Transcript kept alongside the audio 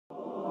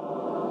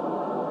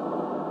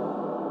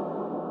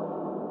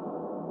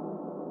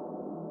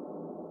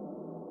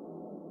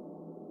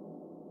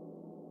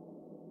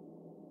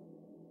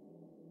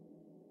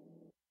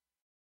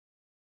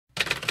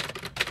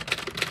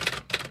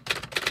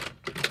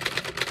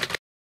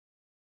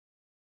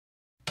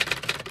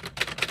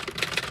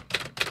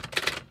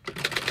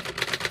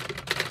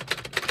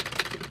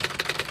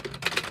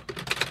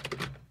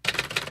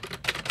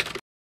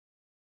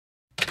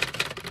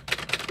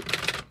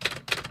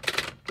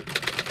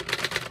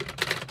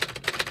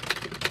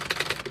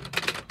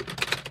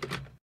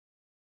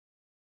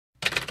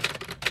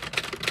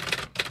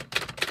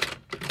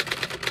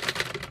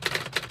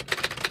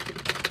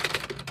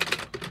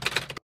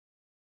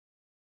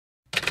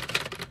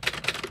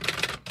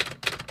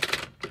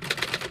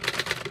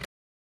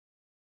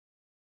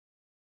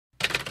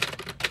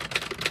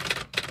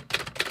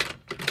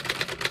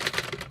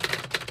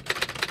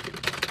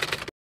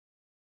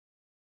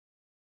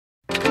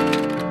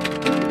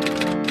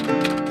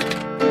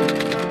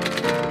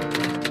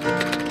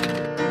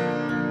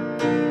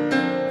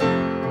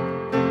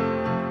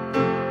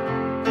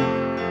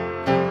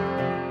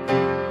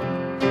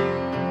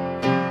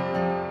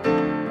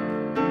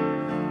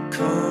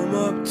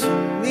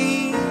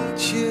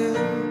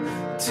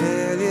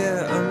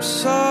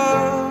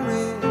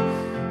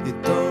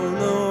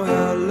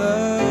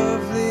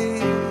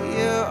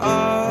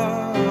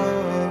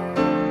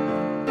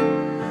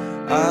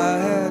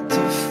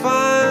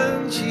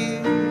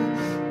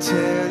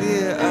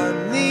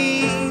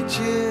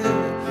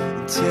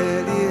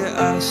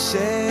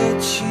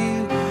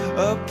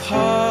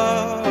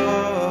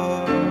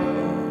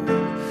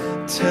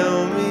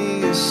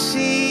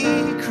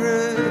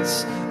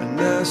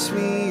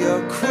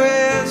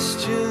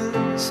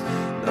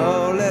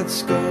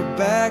let's go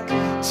back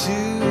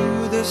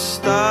to the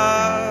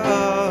start.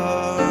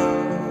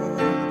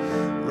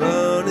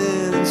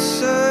 Running in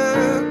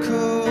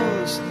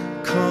circles,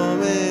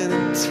 coming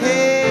in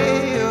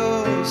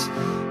tails,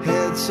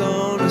 heads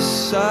on the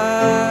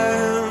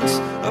sides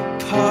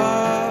apart.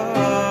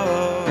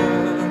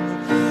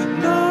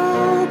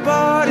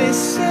 Nobody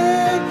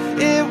said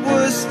it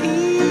was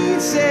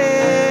easy.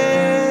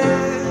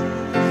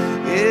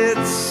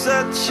 It's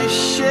such a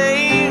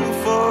shame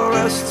for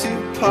us to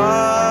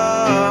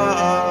part.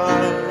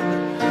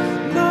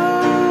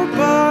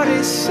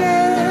 Nobody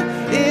said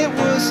it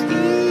was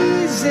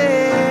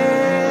easy.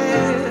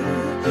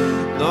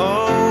 No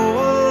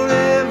one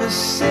ever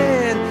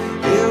said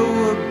it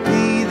would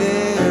be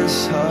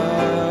this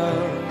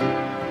hard.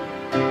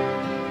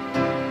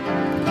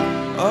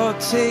 Oh,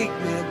 take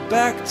me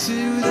back to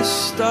the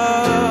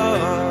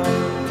start.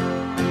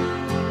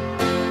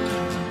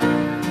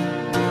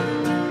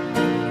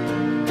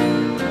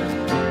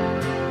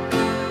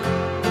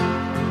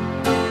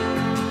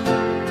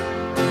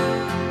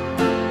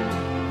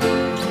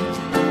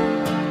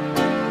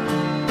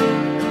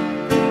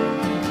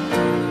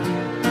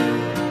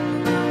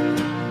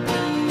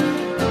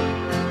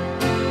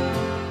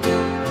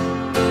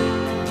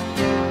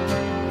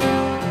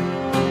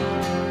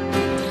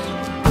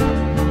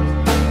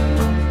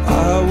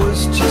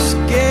 Just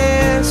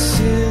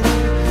guessing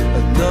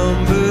at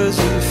numbers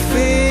and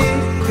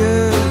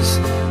figures,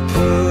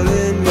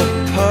 pulling your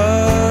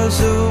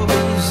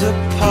puzzles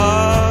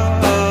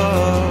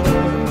apart.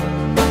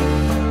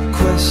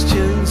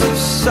 Questions